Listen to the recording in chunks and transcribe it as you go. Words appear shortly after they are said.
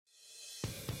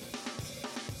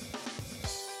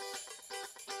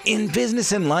In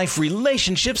business and life,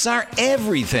 relationships are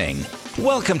everything.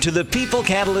 Welcome to the People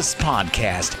Catalyst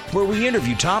podcast, where we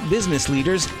interview top business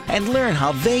leaders and learn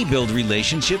how they build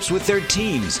relationships with their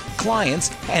teams, clients,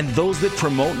 and those that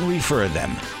promote and refer them.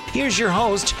 Here's your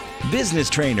host, business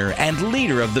trainer and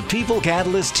leader of the People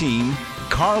Catalyst team,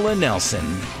 Carla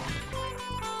Nelson.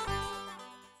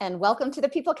 And welcome to the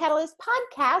People Catalyst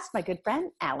podcast, my good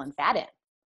friend, Alan Fadden.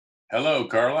 Hello,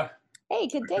 Carla. Hey,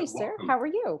 good day, sir. Welcome. How are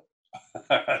you?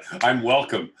 I'm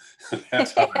welcome.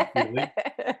 That's how I'm feeling.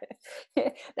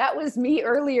 That was me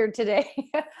earlier today.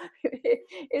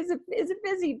 It's a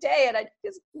busy day, and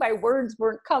my words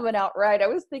weren't coming out right. I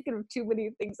was thinking of too many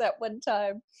things at one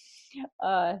time.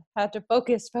 Had to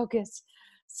focus.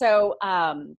 So,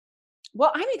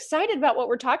 well, I'm excited about what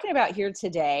we're talking about here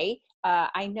today.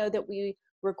 I know that we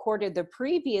recorded the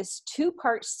previous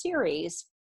two-part series,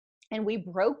 and we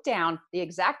broke down the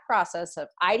exact process of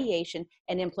ideation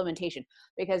and implementation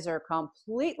because they're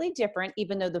completely different,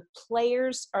 even though the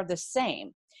players are the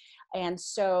same. And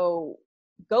so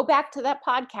go back to that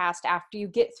podcast after you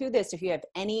get through this if you have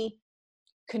any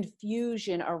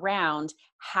confusion around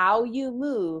how you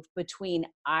move between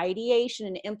ideation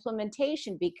and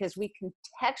implementation, because we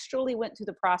contextually went through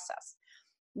the process.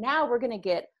 Now we're going to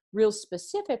get real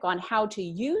specific on how to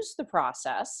use the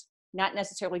process, not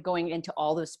necessarily going into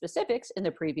all the specifics in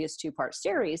the previous two-part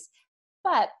series,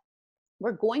 but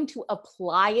we're going to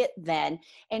apply it then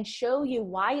and show you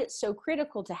why it's so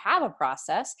critical to have a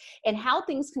process and how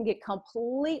things can get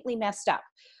completely messed up.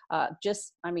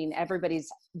 Everybody's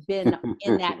been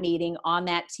in that meeting on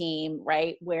that team,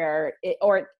 right? Where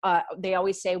they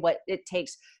always say what it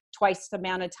takes twice the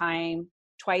amount of time,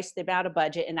 twice the amount of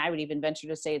budget. And I would even venture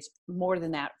to say it's more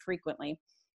than that frequently.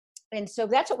 And so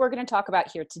that's what we're going to talk about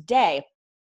here today.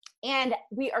 And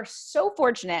we are so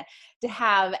fortunate to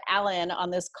have Alan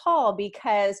on this call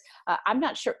because I'm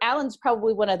not sure, Alan's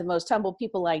probably one of the most humble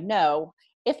people I know,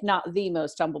 if not the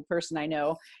most humble person I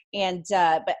know. And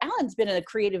but Alan's been a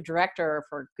creative director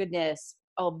for goodness,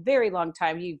 a very long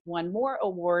time. You've won more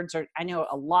awards, or I know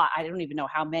a lot. I don't even know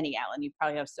how many, Alan. You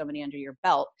probably have so many under your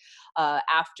belt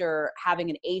after having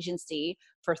an agency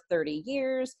for 30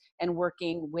 years and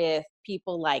working with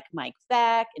people like Mike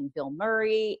Beck and Bill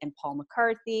Murray and Paul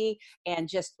McCarthy, and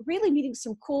just really meeting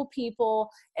some cool people,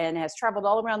 and has traveled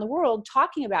all around the world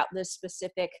talking about this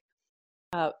specific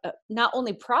not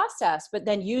only process, but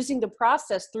then using the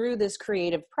process through this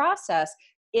creative process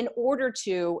in order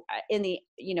to, in the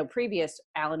previous,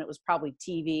 Alan, it was probably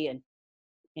TV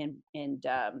and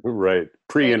right,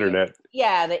 pre-internet.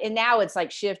 And now it's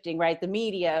like shifting, right? The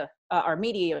media,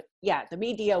 the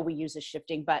media we use is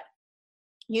shifting, but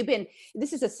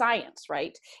this is a science,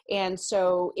 right? And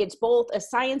so it's both a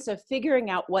science of figuring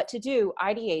out what to do,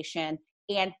 ideation,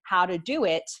 and how to do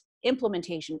it,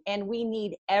 implementation. And we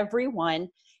need everyone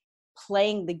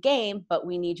playing the game, but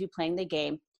we need you playing the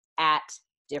game at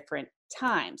different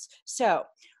times. So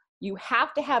you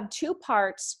have to have two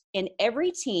parts in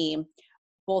every team,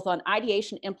 both on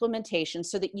ideation and implementation,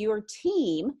 so that your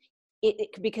team,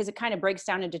 because it kind of breaks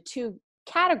down into two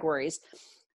categories.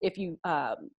 If you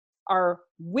are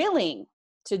willing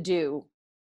to do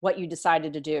what you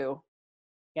decided to do,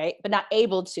 okay, but not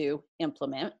able to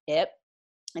implement it.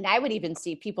 And I would even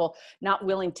see people not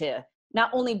willing to, not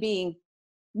only being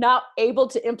not able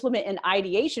to implement an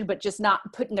ideation, but just not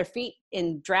putting their feet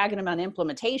in, dragging them on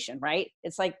implementation, right?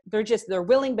 It's like they're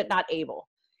willing, but not able.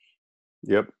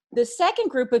 Yep. The second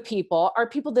group of people are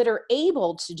people that are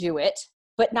able to do it,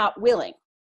 but not willing,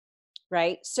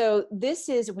 right? So this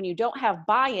is when you don't have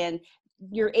buy-in,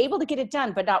 you're able to get it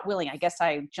done, but not willing. I guess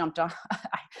I jumped on,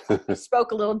 I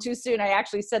spoke a little too soon. I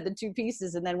actually said the two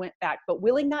pieces and then went back, but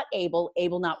willing, not able,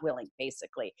 able, not willing,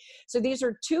 basically. So these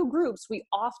are two groups we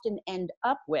often end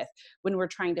up with when we're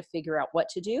trying to figure out what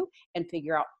to do and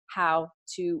figure out how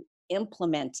to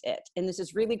implement it. And this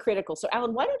is really critical. So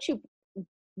Alan, why don't you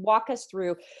walk us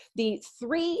through the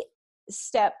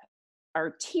 3-step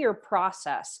or tier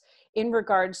process in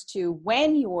regards to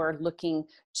when you're looking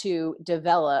to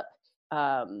develop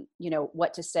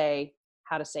what to say,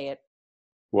 how to say it.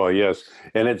 Well, yes.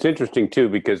 And it's interesting too,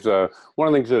 because one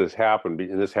of the things that has happened,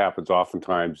 and this happens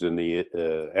oftentimes in the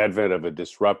advent of a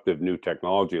disruptive new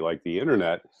technology like the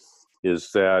internet, is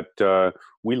that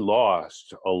we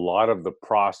lost a lot of the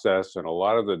process and a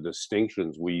lot of the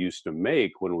distinctions we used to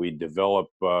make when we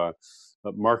developed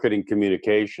marketing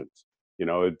communications.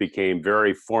 It became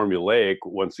very formulaic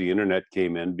once the internet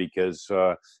came in, because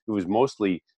it was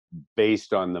mostly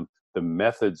based on the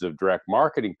methods of direct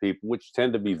marketing people, which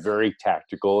tend to be very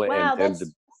tactical and tend to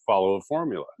follow a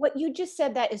formula. What you just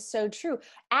said, that is so true.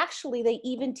 Actually, they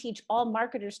even teach all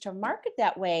marketers to market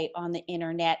that way on the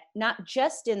internet, not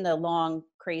just in the long,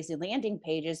 crazy landing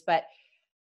pages, but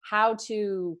how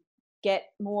to get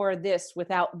more of this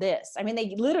without this. I mean,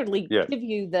 they literally Yes. give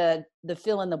you the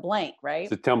fill in the blank, right?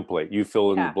 It's a template. You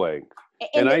fill in the Yeah. blank.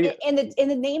 And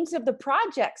And the names of the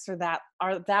projects are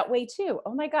that way too.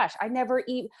 Oh my gosh, I never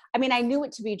even. I mean, I knew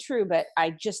it to be true, but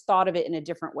I just thought of it in a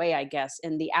different way, I guess.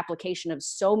 In the application of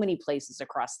so many places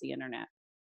across the internet.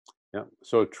 Yeah,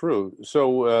 so true. So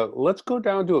let's go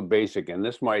down to a basic, and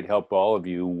this might help all of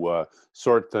you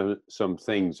sort some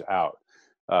things out.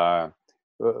 Uh,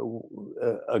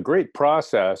 a great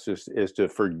process is to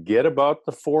forget about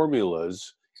the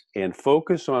formulas and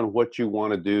focus on what you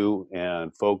want to do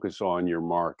and focus on your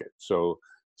market. So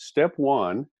step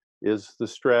one is the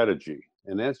strategy,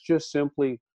 and that's just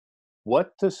simply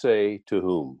what to say to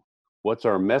whom. What's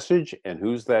our message and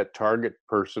who's that target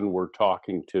person we're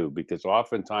talking to? Because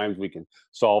oftentimes we can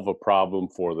solve a problem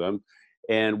for them.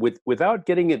 And without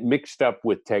getting it mixed up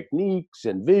with techniques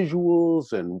and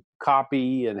visuals and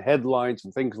copy and headlines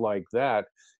and things like that,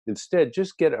 instead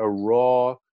just get a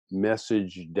raw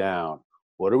message down.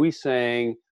 What are we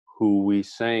saying? Who are we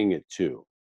saying it to?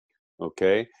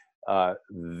 Okay.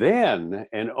 Then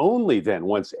and only then,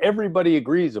 once everybody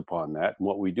agrees upon that, and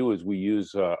what we do is we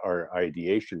use our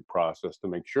ideation process to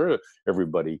make sure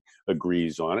everybody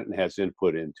agrees on it and has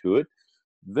input into it.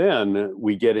 Then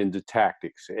we get into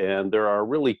tactics, and there are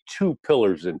really two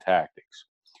pillars in tactics.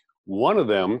 One of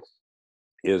them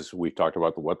is, we talked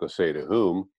about the what to say to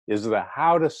whom, is the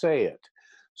how to say it.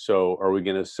 So are we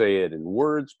going to say it in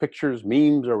words, pictures,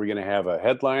 memes? Are we going to have a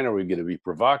headline? Are we going to be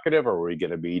provocative? Are we going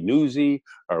to be newsy?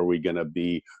 Are we going to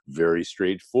be very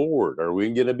straightforward? Are we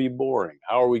going to be boring?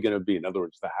 How are we going to be? In other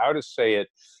words, the how to say it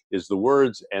is the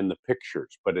words and the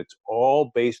pictures, but it's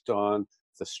all based on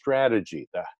the strategy,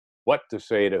 the what to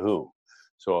say to whom.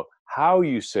 So how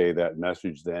you say that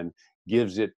message then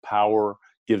gives it power,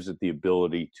 gives it the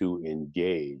ability to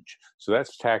engage. So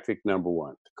that's tactic number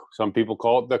one. Some people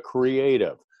call it the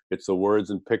creative. It's the words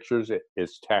and pictures.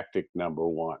 It's tactic number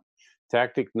one.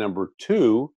 Tactic number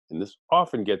two, and this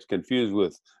often gets confused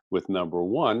with number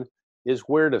one, is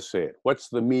where to say it. What's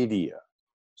the media?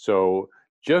 So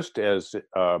just as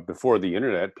before the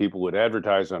internet, people would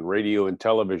advertise on radio and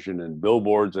television and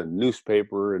billboards and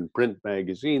newspaper and print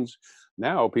magazines,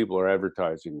 now people are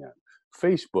advertising on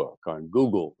Facebook, on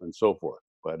Google, and so forth.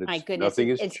 But My goodness, nothing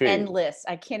has it's changed. endless.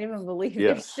 I can't even believe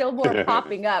Yes. there's still more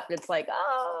popping up. It's like,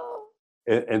 oh.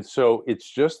 And so it's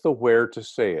just the where to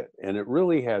say it. And it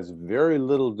really has very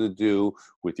little to do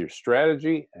with your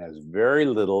strategy, has very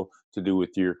little to do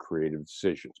with your creative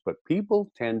decisions. But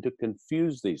people tend to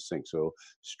confuse these things. So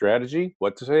strategy,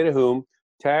 what to say to whom,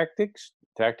 tactics,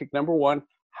 tactic number one,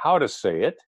 how to say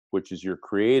it, which is your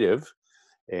creative,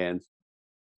 and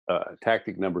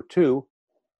tactic number two,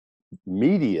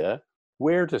 media,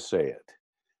 where to say it.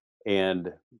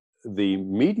 And the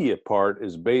media part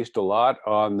is based a lot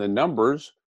on the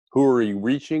numbers. Who are you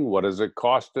reaching? What does it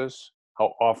cost us?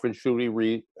 How often should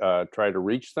we try to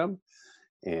reach them?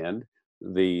 And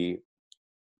the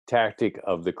tactic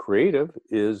of the creative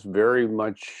is very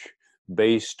much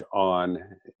based on,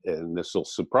 and this will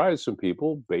surprise some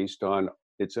people, based on,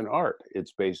 it's an art.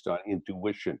 It's based on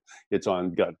intuition. It's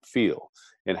on gut feel.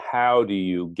 And how do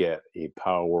you get a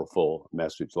powerful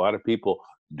message? A lot of people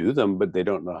do them, but they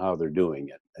don't know how they're doing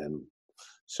it. And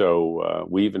so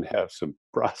we even have some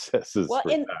processes for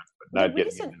that, but not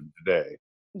getting into them today.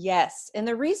 Yes. And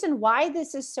the reason why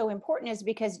this is so important is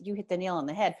because you hit the nail on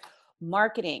the head.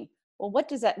 Marketing. Well, what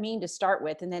does that mean to start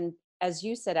with? And then, as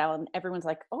you said, Alan, everyone's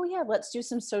like, oh yeah, let's do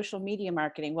some social media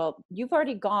marketing. Well, you've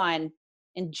already gone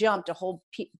and jumped a whole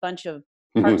bunch of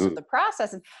parts of the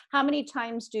process. And how many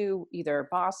times do either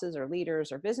bosses or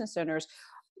leaders or business owners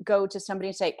go to somebody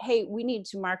and say, hey, we need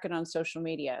to market on social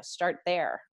media, start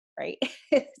there, right?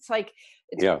 It's like,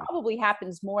 it probably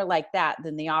happens more like that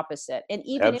than the opposite. And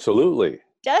even Absolutely. if it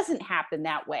doesn't happen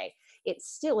that way, it's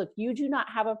still, if you do not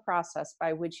have a process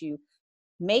by which you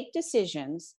make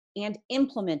decisions and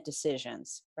implement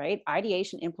decisions, right?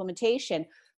 Ideation, implementation,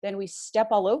 then we step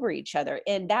all over each other.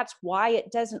 And that's why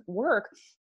it doesn't work.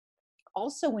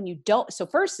 Also, when you don't, so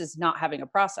first is not having a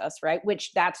process, right?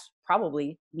 Which that's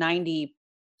probably 5%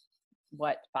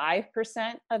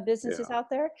 of businesses out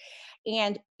there.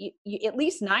 And you, at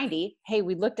least 90, hey,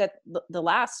 we looked at the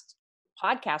last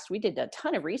podcast, we did a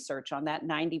ton of research on that.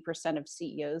 90% of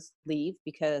CEOs leave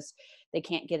because they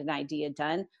can't get an idea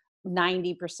done.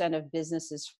 90% of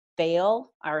businesses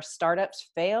fail, our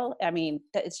startups fail. I mean,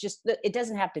 it's just, it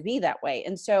doesn't have to be that way.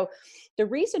 And so the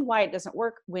reason why it doesn't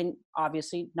work, when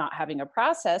obviously not having a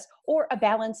process or a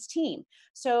balanced team.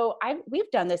 So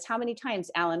we've done this how many times,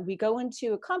 Alan? We go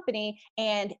into a company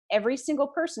and every single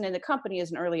person in the company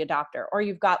is an early adopter, or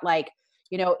you've got like,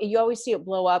 you always see it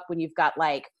blow up when you've got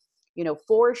like,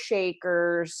 4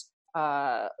 shakers,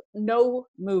 no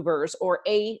movers, or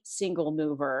a single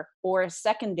mover, or a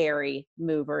secondary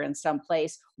mover in some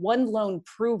place, 1 lone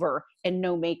prover, and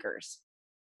no makers.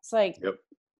 It's like, Yep.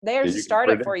 there's a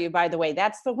startup for you, by the way.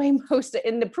 That's the way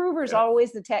and the prover's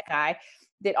always the tech guy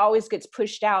that always gets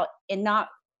pushed out, and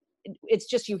it's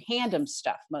just you hand them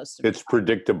stuff most of the time. It's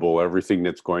predictable, everything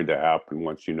that's going to happen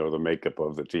once you know the makeup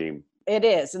of the team. It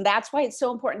is. And that's why it's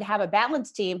so important to have a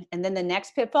balanced team. And then the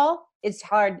next pitfall, it's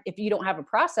hard if you don't have a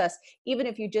process. Even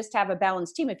if you just have a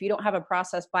balanced team, if you don't have a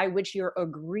process by which you're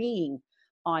agreeing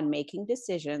on making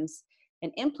decisions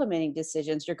and implementing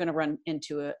decisions, you're going to run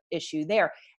into an issue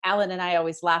there. Alan and I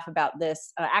always laugh about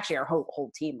this. Actually, our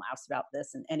whole team laughs about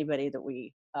this, and anybody that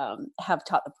we have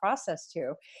taught the process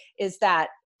to, is that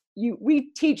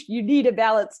we teach you need a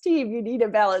balanced team. You need a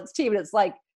balanced team. And it's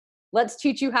like, let's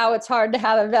teach you how it's hard to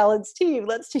have a balanced team.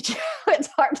 Let's teach you how it's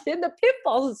hard, and the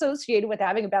pitfalls associated with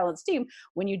having a balanced team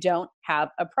when you don't have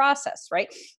a process,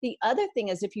 right? The other thing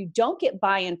is, if you don't get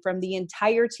buy-in from the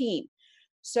entire team,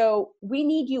 so we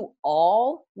need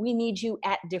you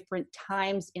at different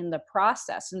times in the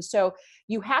process. And so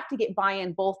you have to get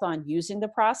buy-in both on using the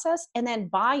process, and then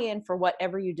buy-in for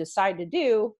whatever you decide to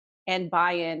do, and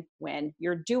buy-in when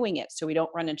you're doing it. So we don't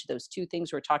run into those 2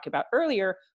 things we were talking about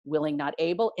earlier: willing, not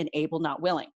able, and able, not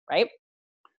willing, right?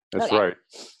 That's right.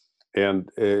 And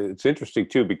it's interesting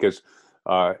too, because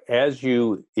as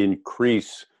you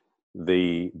increase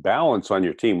the balance on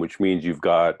your team, which means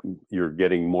you're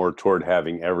getting more toward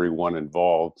having everyone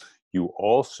involved, you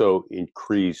also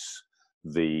increase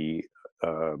the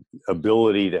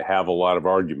ability to have a lot of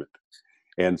argument.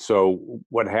 And so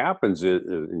what happens is,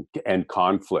 and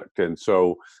conflict. And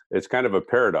so it's kind of a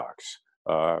paradox.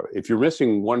 If you're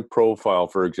missing 1 profile,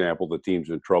 for example, the team's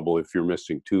in trouble. If you're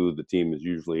missing 2, the team is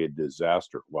usually a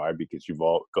disaster. Why? Because you've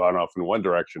all gone off in one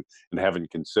direction and haven't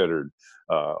considered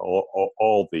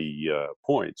all the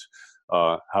points.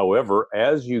 However,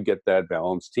 as you get that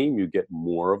balanced team, you get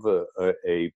more of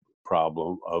a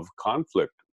problem of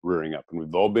conflict rearing up. And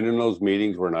we've all been in those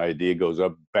meetings where an idea goes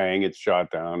up, bang, it's shot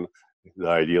down. The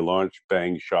idea launched,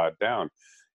 bang, shot down.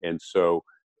 And so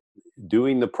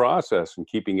doing the process and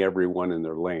keeping everyone in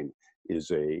their lane is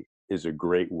a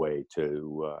great way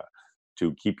to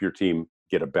keep your team,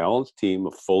 get a balanced team,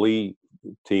 a fully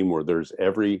team where there's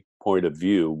every point of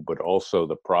view, but also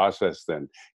the process then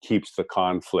keeps the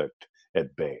conflict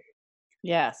at bay.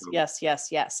 Yes.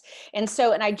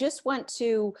 And I just want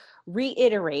to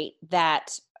reiterate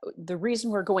that the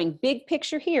reason we're going big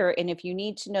picture here, and if you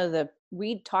need to know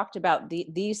we talked about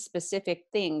these specific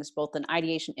things, both in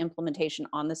ideation, implementation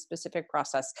on the specific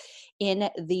process, in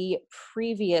the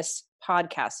previous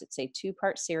podcast. It's a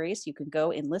 2-part series. You can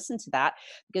go and listen to that,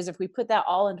 because if we put that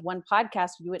all into one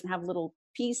podcast, you wouldn't have little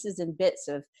pieces and bits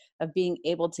of being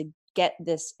able to get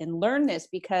this and learn this.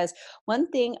 Because one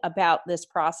thing about this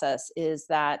process is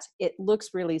that it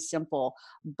looks really simple,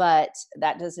 but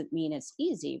that doesn't mean it's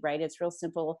easy, right? It's real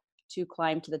simple to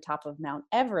climb to the top of Mount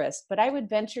Everest, but I would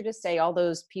venture to say all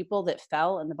those people that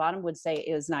fell in the bottom would say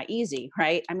it was not easy,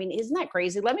 right? I mean, isn't that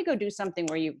crazy? Let me go do something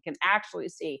where you can actually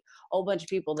see a whole bunch of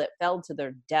people that fell to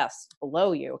their deaths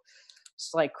below you.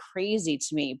 It's like crazy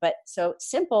to me, but so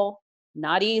simple,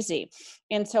 not easy.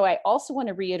 And so I also want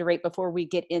to reiterate before we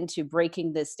get into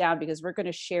breaking this down, because we're going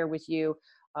to share with you,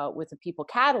 with the People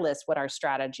Catalyst, what our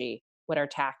strategy, what our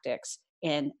tactics,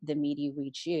 and the media we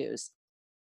choose.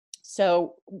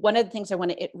 So one of the things I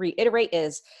want to reiterate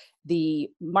is the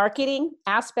marketing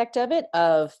aspect of it,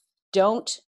 of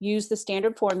don't use the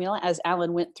standard formula, as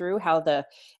Alan went through, how the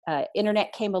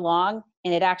internet came along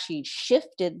and it actually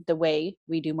shifted the way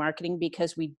we do marketing,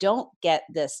 because we don't get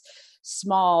this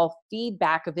small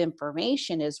feedback of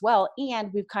information as well.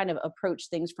 And we've kind of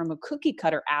approached things from a cookie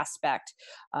cutter aspect.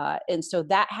 And so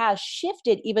that has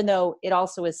shifted, even though it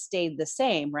also has stayed the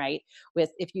same, right?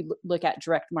 If you look at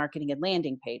direct marketing and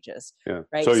landing pages. Yeah.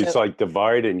 Right. So it's like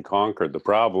divide and conquer. The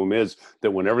problem is that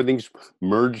when everything's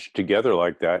merged together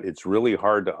like that, it's really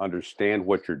hard to understand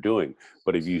what you're doing.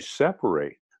 But if you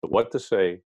separate the what to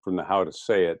say from the how to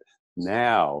say it,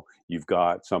 now you've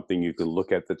got something you can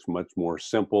look at that's much more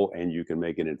simple and you can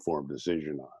make an informed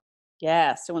decision on.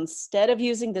 Yeah. So instead of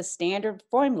using the standard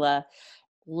formula,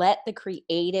 let the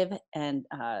creative and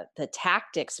the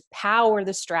tactics power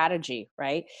the strategy,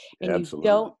 right? And Absolutely.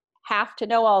 you don't have to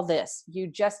know all this. You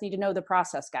just need to know the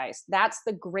process, guys. That's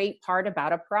the great part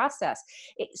about a process.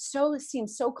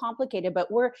 Seems so complicated,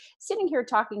 but we're sitting here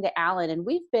talking to Alan, and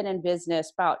we've been in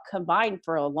business about combined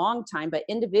for a long time, but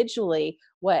individually,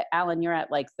 what, Alan, you're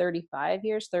at like 35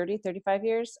 years, 35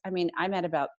 years? I mean, I'm at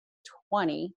about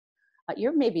 20.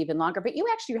 You're maybe even longer, but you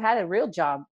actually had a real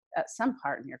job at some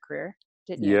part in your career,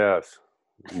 didn't you? Yes.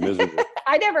 Miserable.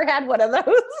 I never had one of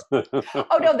those.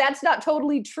 Oh, no, that's not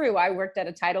totally true. I worked at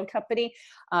a title company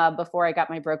before I got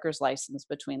my broker's license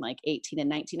between like 18 and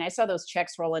 19. I saw those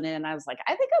checks rolling in and I was like,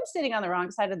 I think I'm sitting on the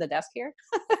wrong side of the desk here.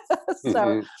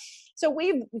 So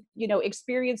we've,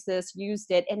 experienced this,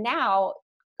 used it, and now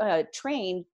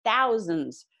trained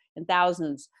thousands and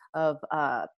thousands of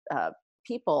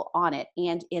people on it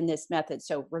and in this method.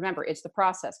 So remember, it's the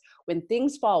process. When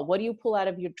things fall, what do you pull out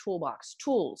of your toolbox?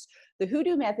 Tools. The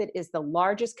Hoodoo method is the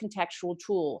largest contextual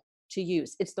tool to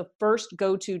use. It's the first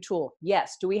go-to tool.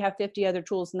 Yes. Do we have 50 other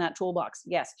tools in that toolbox?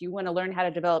 Yes. Do you want to learn how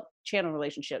to develop channel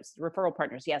relationships, referral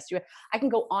partners? Yes. I can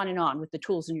go on and on with the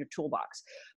tools in your toolbox.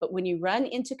 But when you run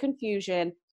into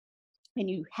confusion and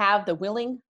you have the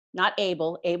willing, not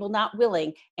able, not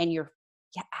willing, and you're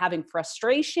having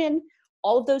frustration,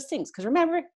 all of those things. Because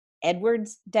remember,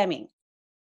 Edwards Deming,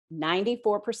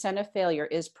 94% of failure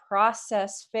is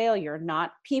process failure,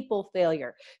 not people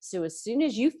failure. So as soon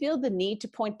as you feel the need to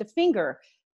point the finger,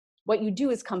 what you do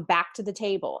is come back to the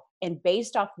table. And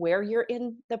based off where you're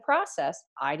in the process,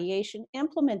 ideation,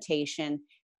 implementation,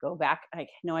 go back. I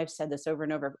know I've said this over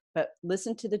and over, but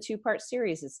listen to the 2-part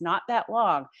series. It's not that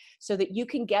long, so that you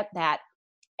can get that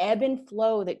ebb and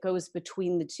flow that goes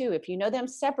between the two. If you know them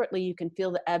separately, you can feel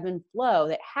the ebb and flow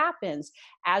that happens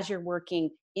as you're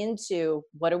working into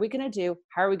what are we going to do?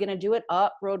 How are we going to do it?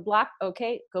 Up, roadblock.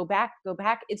 Okay, go back, go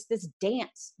back. It's this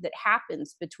dance that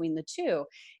happens between the two.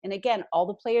 And again, all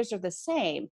the players are the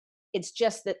same. It's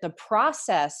just that the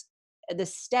process, the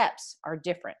steps are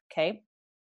different. Okay.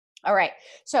 All right.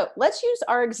 So let's use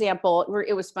our example where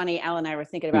it was funny. Al and I were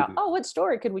thinking about, what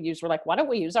story could we use? We're like, why don't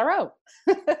we use our own?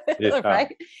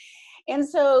 Right. And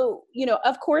so,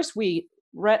 of course we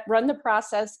run the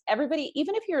process. Everybody,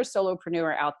 even if you're a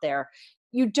solopreneur out there,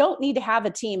 you don't need to have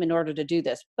a team in order to do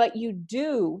this, but you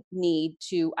do need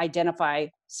to identify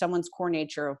someone's core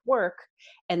nature of work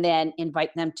and then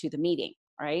invite them to the meeting.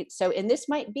 Right. So, and this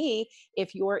might be,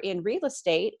 if you're in real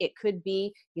estate, it could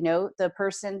be, the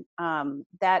person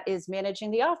that is managing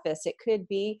the office. It could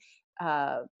be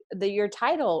your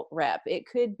title rep. It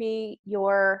could be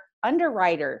your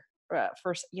underwriter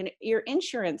for, your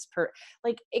insurance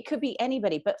it could be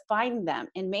anybody, but find them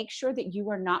and make sure that you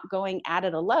are not going at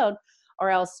it alone, or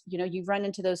else, you run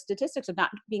into those statistics of not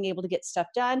being able to get stuff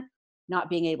done, not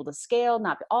being able to scale,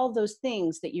 not all those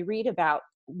things that you read about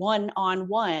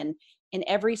one-on-one in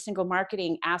every single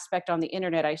marketing aspect on the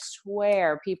internet. I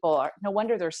swear people are, no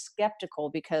wonder they're skeptical,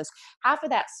 because half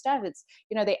of that stuff, it's,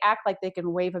 they act like they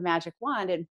can wave a magic wand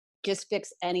and just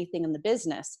fix anything in the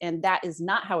business. And that is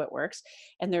not how it works.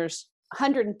 And there's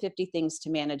 150 things to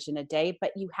manage in a day,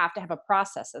 but you have to have a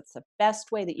process. That's the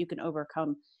best way that you can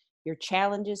overcome your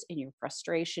challenges and your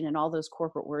frustration and all those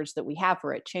corporate words that we have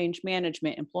for it: change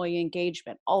management, employee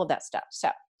engagement, all of that stuff.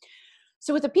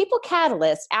 So with the People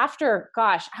Catalyst, after,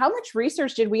 how much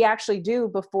research did we actually do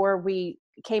before we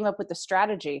came up with the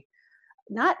strategy?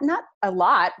 Not a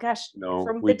lot. No,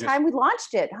 from the time we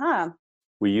launched it, huh?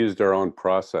 We used our own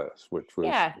process, which was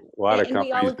a lot of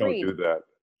companies don't do that.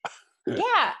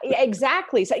 Yeah,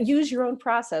 exactly. So use your own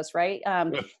process, right?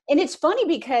 And it's funny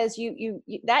because you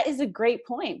that is a great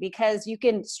point, because you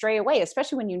can stray away,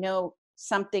 especially when you know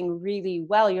something really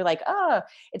well. You're like,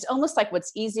 it's almost like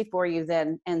what's easy for you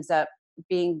then ends up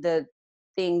being the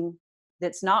thing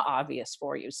that's not obvious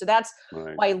for you. So that's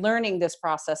why learning this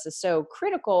process is so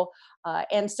critical.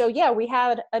 And so, we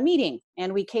had a meeting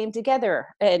and we came together,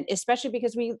 and especially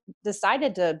because we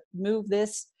decided to move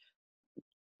this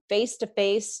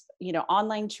face-to-face,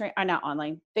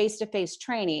 face-to-face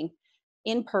training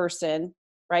in person,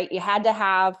 right? You had to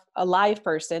have a live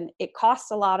person. It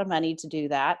costs a lot of money to do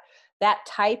that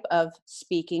type of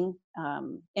speaking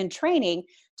and training,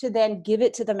 to then give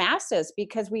it to the masses,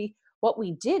 because what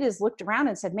we did is looked around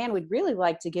and said, man, we'd really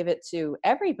like to give it to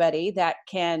everybody that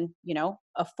can,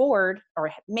 afford,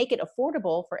 or make it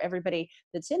affordable for everybody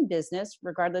that's in business,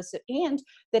 regardless, and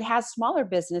that has smaller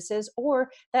businesses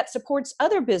or that supports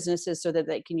other businesses so that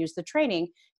they can use the training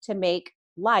to make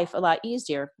life a lot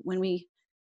easier. When we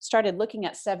started looking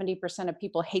at 70% of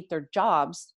people hate their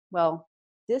jobs, well,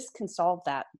 this can solve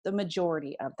that, the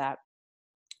majority of that.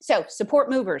 So support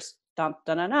movers, dun,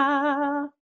 dun, dun, dun,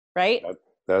 right?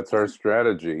 That's our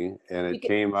strategy. And it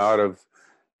came out of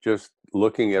just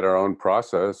looking at our own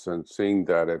process and seeing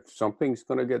that if something's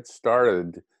going to get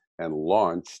started and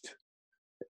launched,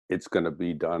 it's going to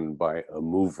be done by a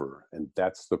mover. And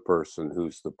that's the person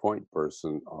who's the point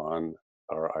person on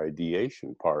our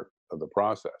ideation part of the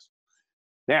process.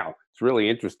 Now, it's really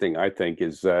interesting, I think,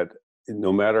 is that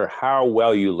no matter how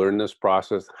well you learn this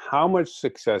process, how much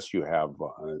success you have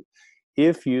on it,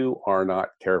 if you are not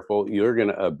careful, you're going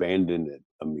to abandon it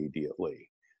immediately.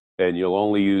 And you'll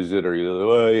only use it, or you'll,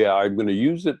 oh yeah, I'm going to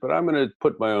use it, but I'm going to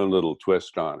put my own little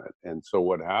twist on it. And so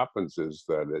what happens is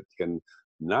that it can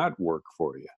not work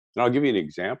for you. And I'll give you an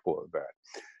example of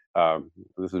that.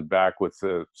 This is back with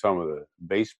some of the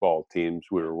baseball teams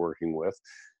we were working with.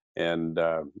 And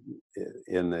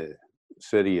in the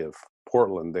city of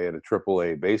Portland, they had a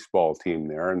AAA baseball team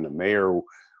there, and the mayor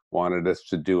wanted us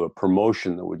to do a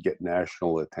promotion that would get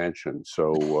national attention.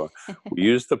 So we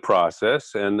used the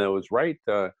process, and it was right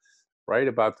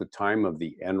about the time of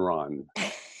the Enron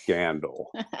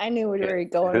scandal. I knew we were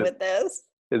going with this.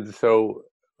 And so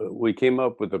we came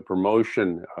up with a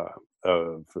promotion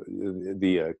of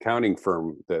the accounting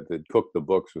firm that had cooked the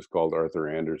books was called Arthur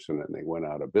Andersen, and they went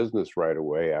out of business right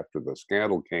away after the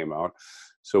scandal came out.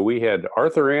 So we had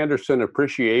Arthur Andersen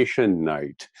Appreciation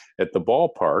Night at the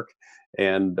ballpark,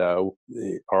 and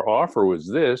our offer was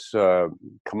this: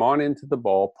 come on into the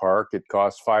ballpark. It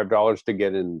costs $5 to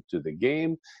get into the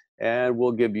game, and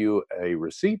we'll give you a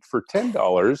receipt for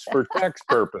 $10 for tax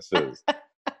purposes.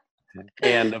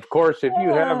 And of course, if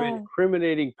you have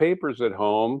incriminating papers at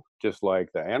home, just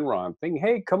like the Enron thing,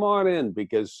 hey, come on in,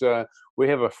 because we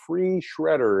have a free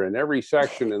shredder in every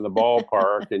section in the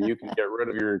ballpark, and you can get rid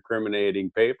of your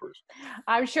incriminating papers.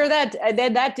 I'm sure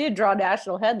that did draw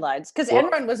national headlines, because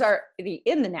Enron was already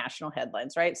in the national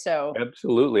headlines, right? So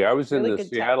absolutely. I was in the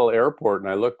Seattle airport, and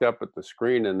I looked up at the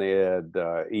screen, and they had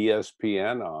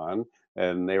ESPN on.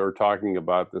 And they were talking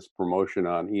about this promotion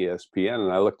on ESPN.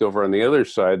 And I looked over on the other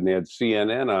side, and they had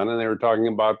CNN on, and they were talking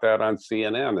about that on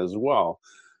CNN as well.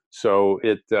 So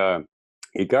it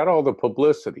got all the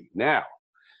publicity. Now,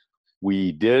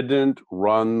 we didn't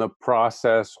run the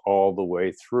process all the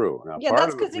way through. Now, yeah,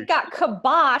 that's because it got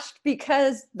kiboshed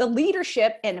because the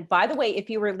leadership, and by the way, if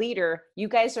you were a leader, you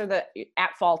guys are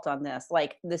at fault on this.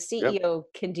 Like, the CEO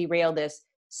can derail this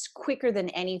quicker than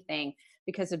anything,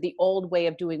 because of the old way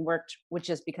of doing work, which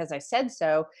is because I said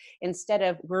so, instead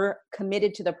of we're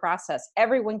committed to the process.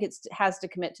 Everyone has to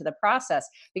commit to the process,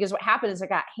 because what happened is it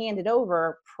got handed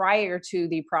over prior to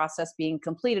the process being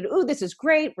completed. Ooh, this is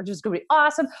great. We're just going to be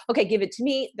awesome. Okay, give it to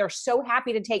me. They're so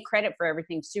happy to take credit for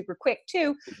everything super quick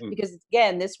too, because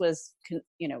again, this was,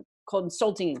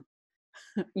 consulting,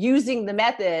 using the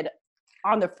method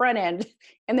on the front end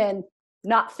and then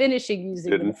not finishing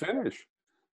using Didn't finish.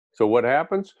 So what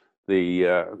happens?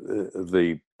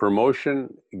 The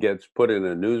promotion gets put in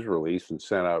a news release and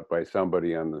sent out by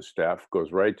somebody on the staff,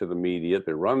 goes right to the media.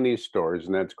 They run these stories,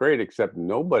 and that's great, except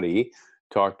nobody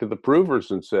talked to the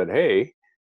provers and said, hey,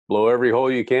 blow every hole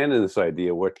you can in this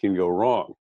idea. What can go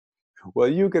wrong? Well,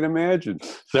 you can imagine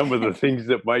some of the things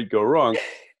that might go wrong,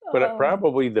 but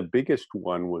probably the biggest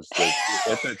one was that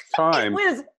at the time,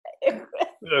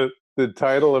 the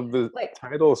title of the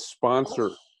title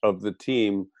sponsor of the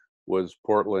team was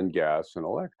Portland Gas and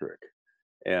Electric.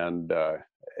 And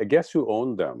guess who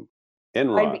owned them?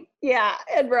 Enron.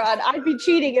 Enron. I'd be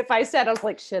cheating if I said, I was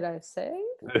like, should I say?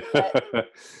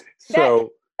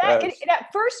 So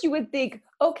at first you would think,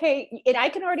 okay, and I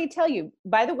can already tell you,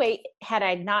 by the way, had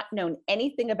I not known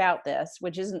anything about this,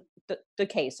 which isn't the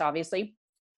case, obviously,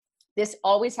 this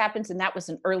always happens, and that was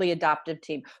an early adoptive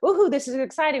team. Woohoo, this is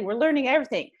exciting. We're learning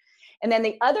everything. And then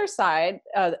the other side,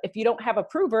 if you don't have a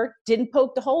prover, didn't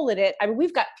poke the hole in it. I mean,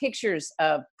 we've got pictures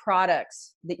of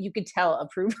products that you could tell a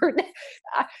prover.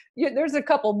 There's a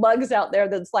couple mugs out there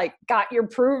that's like, got your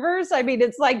provers. I mean,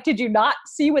 it's like, did you not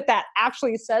see what that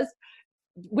actually says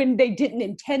when they didn't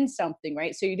intend something,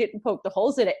 right? So you didn't poke the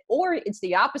holes in it. Or it's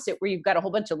the opposite, where you've got a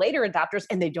whole bunch of later adopters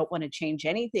and they don't want to change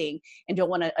anything and don't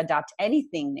want to adopt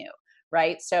anything new,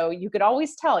 right? So you could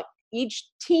always tell each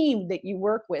team that you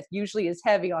work with usually is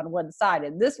heavy on one side.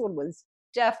 And this one was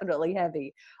definitely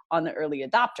heavy on the early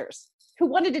adopters who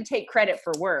wanted to take credit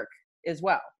for work as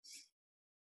well.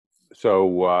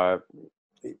 So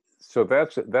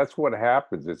that's what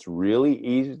happens. It's really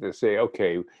easy to say,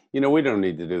 okay, we don't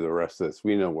need to do the rest of this.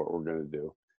 We know what we're going to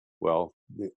do. Well,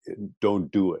 don't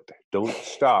do it. Don't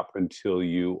stop until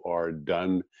you are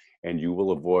done, and you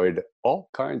will avoid all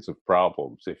kinds of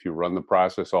problems if you run the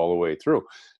process all the way through.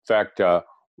 In fact,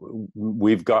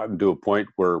 we've gotten to a point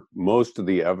where most of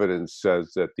the evidence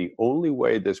says that the only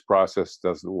way this process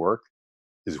doesn't work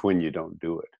is when you don't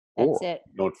do it. That's it.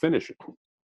 Don't finish it.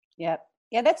 Yep.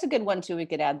 Yeah, that's a good one too. We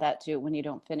could add that to when you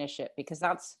don't finish it, because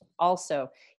that's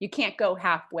also, you can't go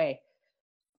halfway.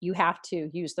 You have to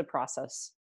use the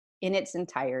process in its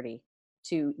entirety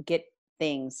to get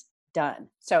things done.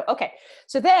 So, okay.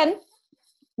 So then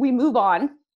we move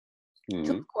on to,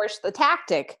 Mhm. of course, the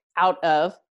tactic out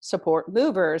of support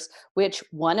movers, which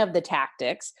one of the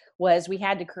tactics was we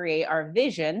had to create our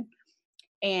vision.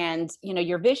 And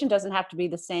your vision doesn't have to be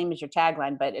the same as your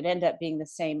tagline, but it ended up being the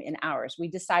same in ours. We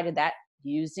decided that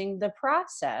using the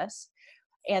process,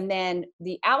 and then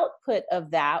the output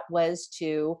of that was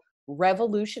to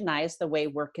revolutionize the way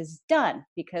work is done,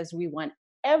 because we want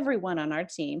everyone on our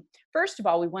team. First of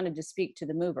all, we wanted to speak to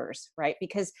the movers, right?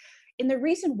 Because in the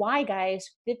reason why, guys,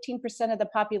 15% of the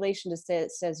population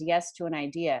says yes to an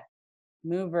idea.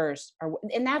 Movers are,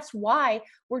 and that's why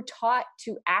we're taught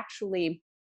to actually,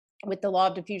 with the law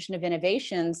of diffusion of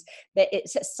innovations, that it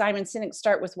says Simon Sinek,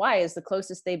 start with why is the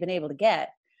closest they've been able to get,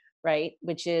 right?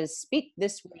 Which is speak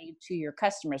this way to your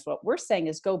customers. What we're saying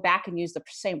is go back and use the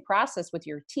same process with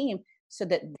your team so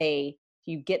that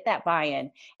you get that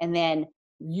buy-in, and then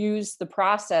use the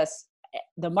process,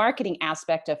 the marketing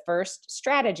aspect of first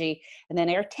strategy, and then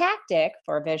our tactic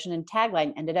for our vision and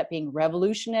tagline ended up being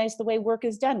revolutionize the way work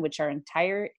is done, which our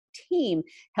entire team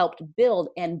helped build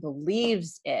and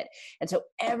believes it. And so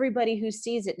everybody who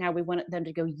sees it now, we want them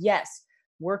to go, yes,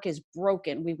 work is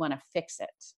broken. We want to fix it.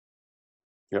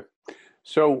 Yep.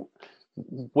 So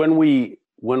when we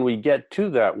get to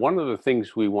that, one of the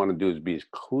things we want to do is be as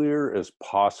clear as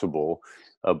possible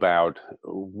about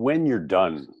when you're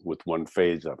done with one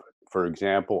phase of it. For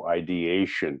example,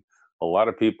 ideation. A lot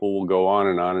of people will go on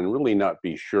and really not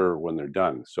be sure when they're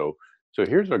done. So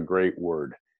here's a great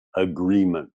word: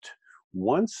 agreement.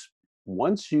 Once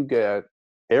you get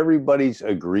everybody's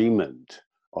agreement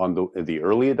on the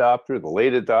early adopter, the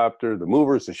late adopter, the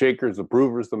movers, the shakers, the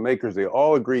provers, the makers, they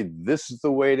all agree this is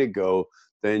the way to go,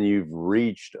 then you've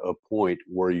reached a point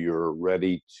where you're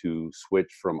ready to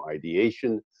switch from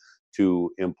ideation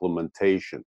to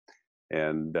implementation.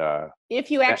 And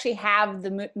if you actually have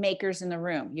the makers in the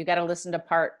room, you got to listen to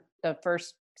the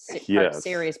first part yes,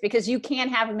 series, because you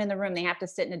can't have them in the room. They have to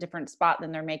sit in a different spot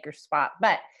than their maker spot.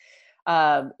 But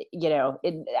I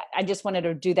just wanted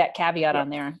to do that caveat on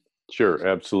there. Sure,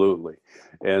 absolutely.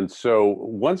 And so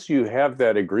once you have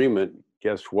that agreement,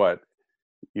 guess what?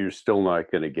 You're still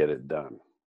not going to get it done.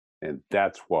 And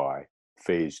that's why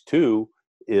phase 2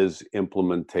 is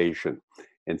implementation.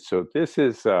 And so this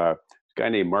is a guy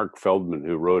named Mark Feldman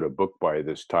who wrote a book by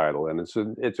this title, and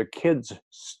it's a kid's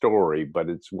story, but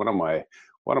it's one of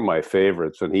my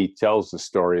favorites. And he tells the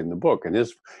story in the book. And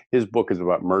his book is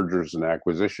about mergers and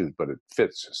acquisitions, but it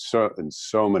fits in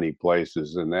so many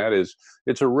places. And that is,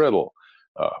 it's a riddle.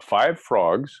 5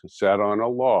 frogs sat on a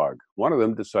log. One of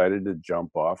them decided to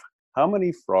jump off. How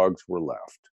many frogs were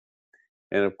left?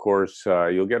 And of course,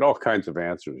 you'll get all kinds of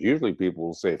answers. Usually people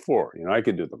will say 4. I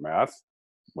can do the math.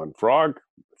 1 frog,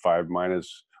 5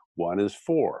 minus 1 is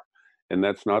 4. And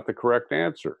that's not the correct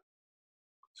answer.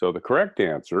 So the correct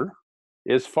answer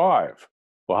is 5.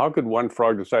 Well, how could 1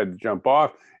 frog decide to jump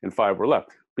off and 5 were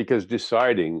left? Because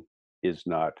deciding is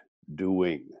not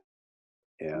doing.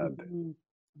 And mm-hmm.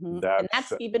 And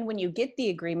that's even when you get the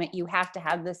agreement, you have to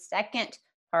have the second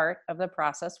part of the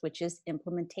process, which is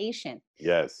implementation.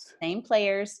 Yes. Same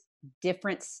players,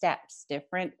 different steps,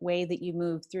 different way that you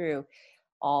move through,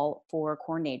 all 4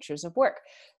 core natures of work.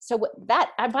 So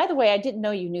by the way, I didn't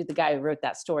know you knew the guy who wrote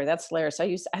that story. That's hilarious.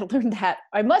 I learned that.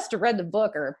 I must have read the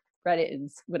book or read it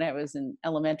when I was in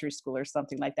elementary school or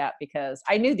something like that, because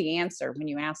I knew the answer when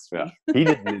you asked me. He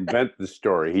didn't invent the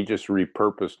story. He just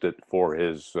repurposed it for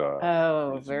his,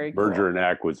 his very merger cool. and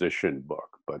acquisition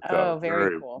book. But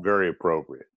very cool. Very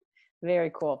appropriate.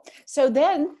 Very cool. So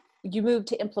then you move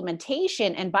to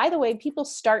implementation. And by the way, people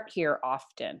start here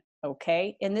often.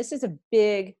 Okay. And this is a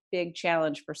big, big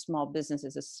challenge for small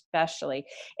businesses, especially.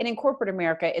 And in corporate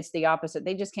America, it's the opposite.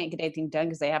 They just can't get anything done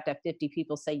because they have to have 50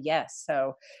 people say yes.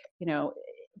 So,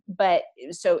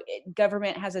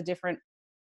 government has a different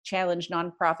challenge.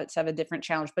 Nonprofits have a different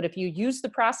challenge. But if you use the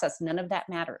process, none of that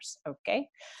matters. Okay.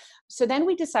 So then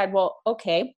we decide, well,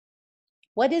 okay,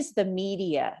 what is the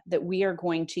media that we are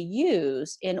going to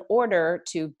use in order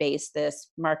to base this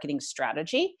marketing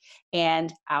strategy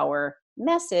and our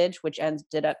message, which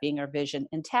ended up being our vision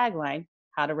and tagline,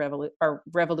 how to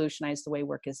revolutionize the way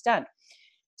work is done.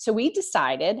 So we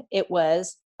decided it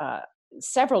was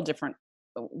several different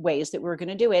ways that we were going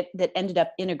to do it that ended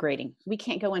up integrating. We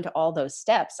can't go into all those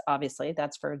steps, obviously.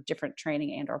 That's for a different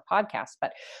training and or podcast.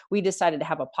 But we decided to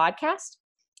have a podcast,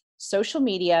 social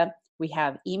media. We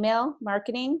have email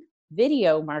marketing,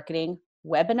 video marketing,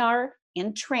 webinar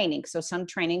and training. So some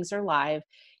trainings are live,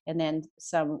 and then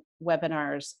some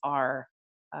webinars are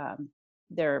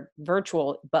they're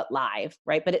virtual but live,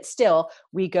 right? But it's still,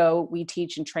 we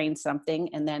teach and train something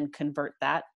and then convert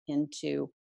that into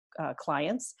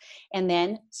clients. And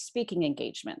then speaking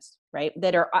engagements, right?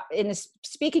 That are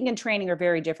speaking and training are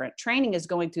very different. Training is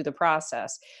going through the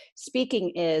process. Speaking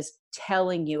is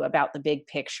telling you about the big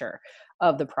picture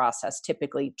of the process.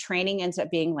 Typically, training ends up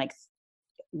being like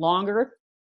longer.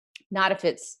 Not if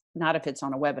it's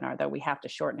on a webinar, though. We have to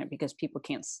shorten it because people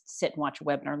can't sit and watch a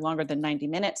webinar longer than 90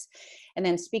 minutes. And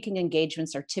then speaking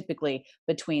engagements are typically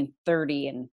between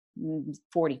 30 and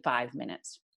 45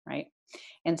 minutes, right?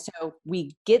 And so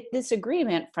we get this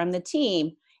agreement from the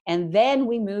team, and then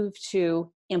we move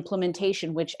to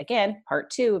implementation, which again, part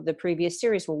 2 of the previous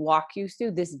series will walk you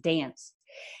through this dance.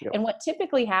 Yep. And what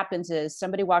typically happens is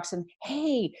somebody walks in,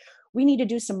 hey, we need to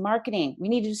do some marketing. We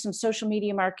need to do some social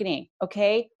media marketing.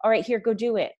 Okay. All right, here, go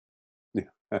do it.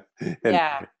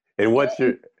 Yeah. And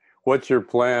what's your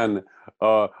plan?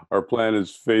 Our plan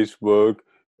is Facebook,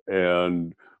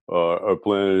 and our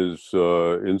plan is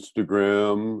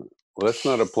Instagram. Well, that's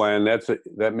not a plan.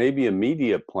 That may be a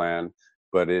media plan,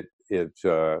 but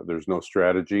there's no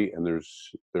strategy, and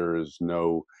there is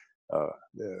no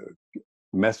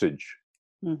message.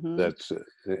 Mm-hmm.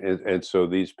 And so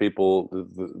these people,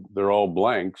 they're all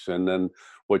blanks. And then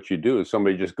what you do is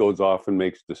somebody just goes off and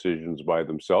makes decisions by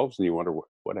themselves, and you wonder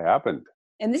what happened.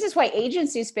 And this is why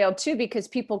agencies fail too, because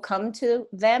people come to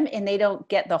them and they don't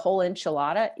get the whole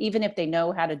enchilada, even if they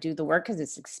know how to do the work, because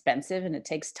it's expensive and it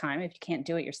takes time if you can't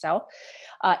do it yourself.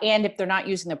 And if they're not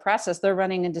using the process, they're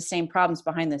running into the same problems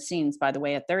behind the scenes, by the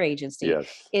way, at their agency. Yes.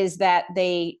 Is that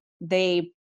they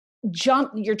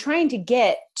jump, you're trying to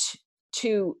get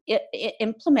to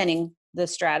implementing the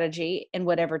strategy and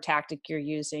whatever tactic you're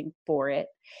using for it.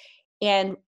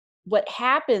 And what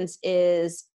happens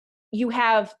is you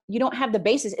don't have the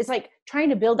basis. It's like trying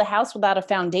to build a house without a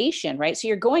foundation, right? So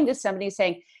you're going to somebody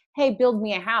saying, hey, build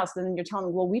me a house. And then you're telling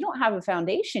them, well, we don't have a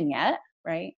foundation yet,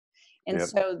 right? And yep.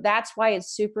 So that's why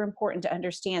it's super important to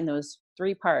understand those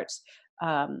 3 parts.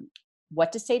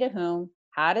 What to say to whom,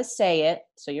 how to say it,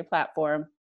 so your platform,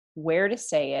 where to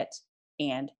say it,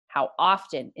 and how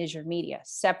often is your media.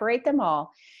 Separate them all,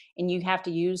 and you have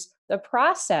to use the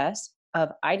process of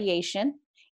ideation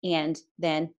and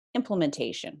then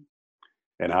implementation.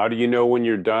 And how do you know when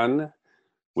you're done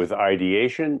with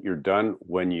ideation? You're done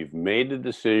when you've made a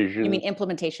decision. You mean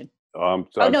implementation? So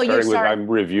I'm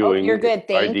reviewing. Oh, you're good.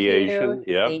 Thank ideation.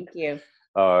 you. Yeah. Thank you.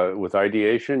 With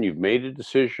ideation, you've made a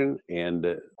decision, and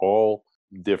all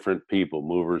different people,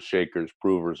 movers, shakers,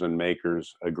 provers, and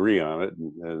makers agree on it.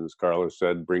 And as Carla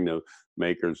said, bring the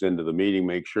makers into the meeting,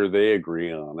 make sure they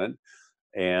agree on it.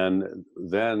 And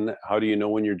then how do you know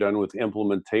when you're done with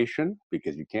implementation?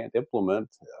 Because you can't implement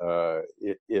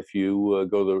if you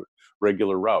go the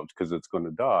regular route, because it's going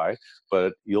to die.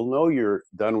 But you'll know you're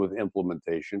done with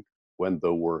implementation when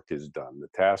the work is done. The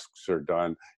tasks are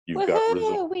done. You've got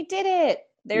results. We did it.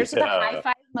 There's the high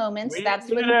five moments.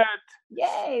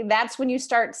 Yay. That's when you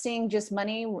start seeing just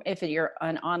money. If you're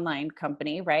an online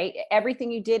company, right?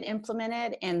 Everything you did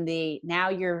implemented, and now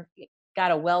you're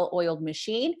got a well-oiled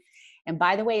machine. And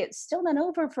by the way, it's still not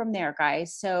over from there,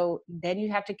 guys. So then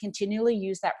you have to continually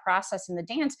use that process in the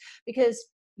dance, because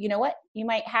you know what? You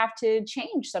might have to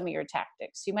change some of your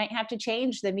tactics. You might have to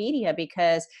change the media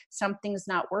because something's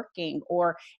not working.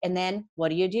 And then what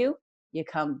do? You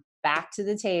come back to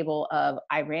the table of,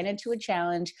 I ran into a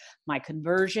challenge. My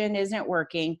conversion isn't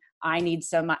working. I need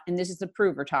some, and this is the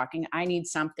prover talking. I need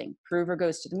something. Prover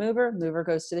goes to the mover, mover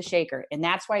goes to the shaker. And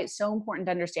that's why it's so important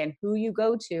to understand who you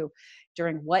go to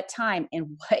during what time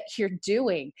and what you're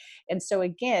doing. And so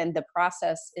again, the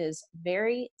process is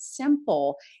very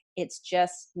simple. It's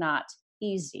just not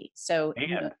easy. So,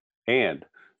 and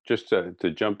just to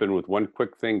jump in with one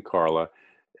quick thing, Carla,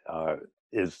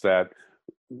 is that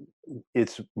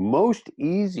it's most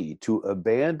easy to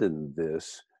abandon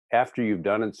this after you've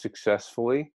done it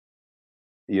successfully.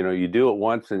 You know, you do it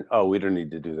once and, we don't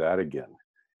need to do that again.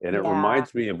 And it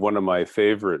reminds me of one of my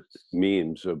favorite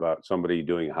memes about somebody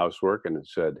doing housework, and it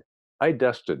said, I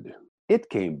dusted, it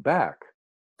came back.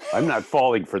 I'm not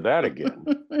falling for that again.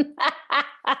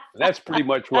 That's pretty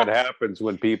much what happens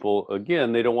when people,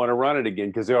 again, they don't want to run it again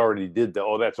because they already did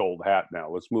that's old hat now.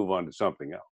 Let's move on to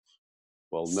something else.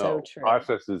 Well, no,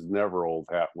 process is never old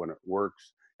hat when it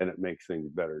works, and it makes things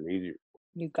better and easier.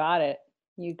 You got it.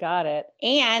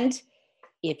 And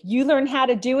if you learn how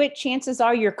to do it, chances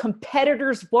are your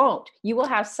competitors won't. You will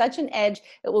have such an edge.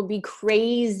 It will be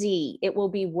crazy. It will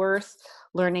be worth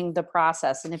learning the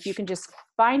process. And if you can just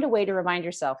find a way to remind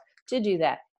yourself to do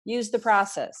that use the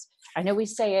process. I know we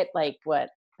say it like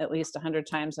at least 100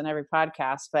 times on every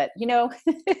podcast, but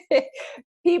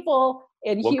people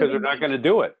in because they're not going to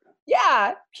do it.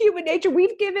 Yeah, human nature.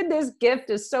 We've given this gift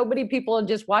to so many people and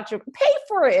just watch it, pay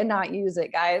for it and not use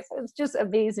it, guys. It's just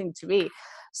amazing to me.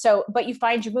 So, but you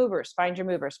find your movers.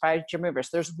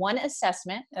 There's one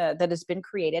assessment that has been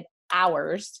created,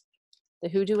 ours, the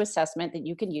Hoodoo assessment, that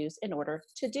you can use in order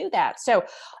to do that. So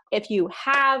if you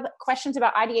have questions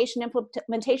about ideation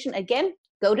implementation, again,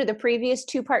 go to the previous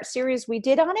 2-part series we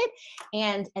did on it.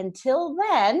 And until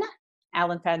then,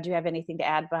 Alan Fan, do you have anything to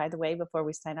add, by the way, before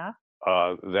we sign off?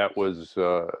 That was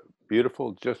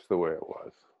beautiful, just the way it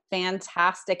was.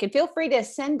 Fantastic. And feel free to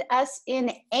send us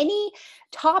in any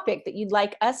topic that you'd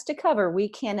like us to cover. We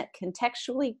can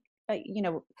contextually,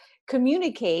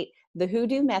 communicate the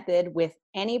Hoodoo method with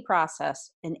any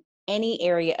process in any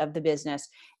area of the business.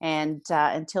 And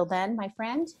until then, my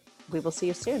friend, we will see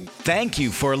you soon. Thank you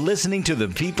for listening to the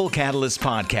People Catalyst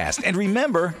podcast. And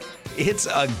remember, it's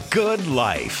a good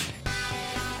life.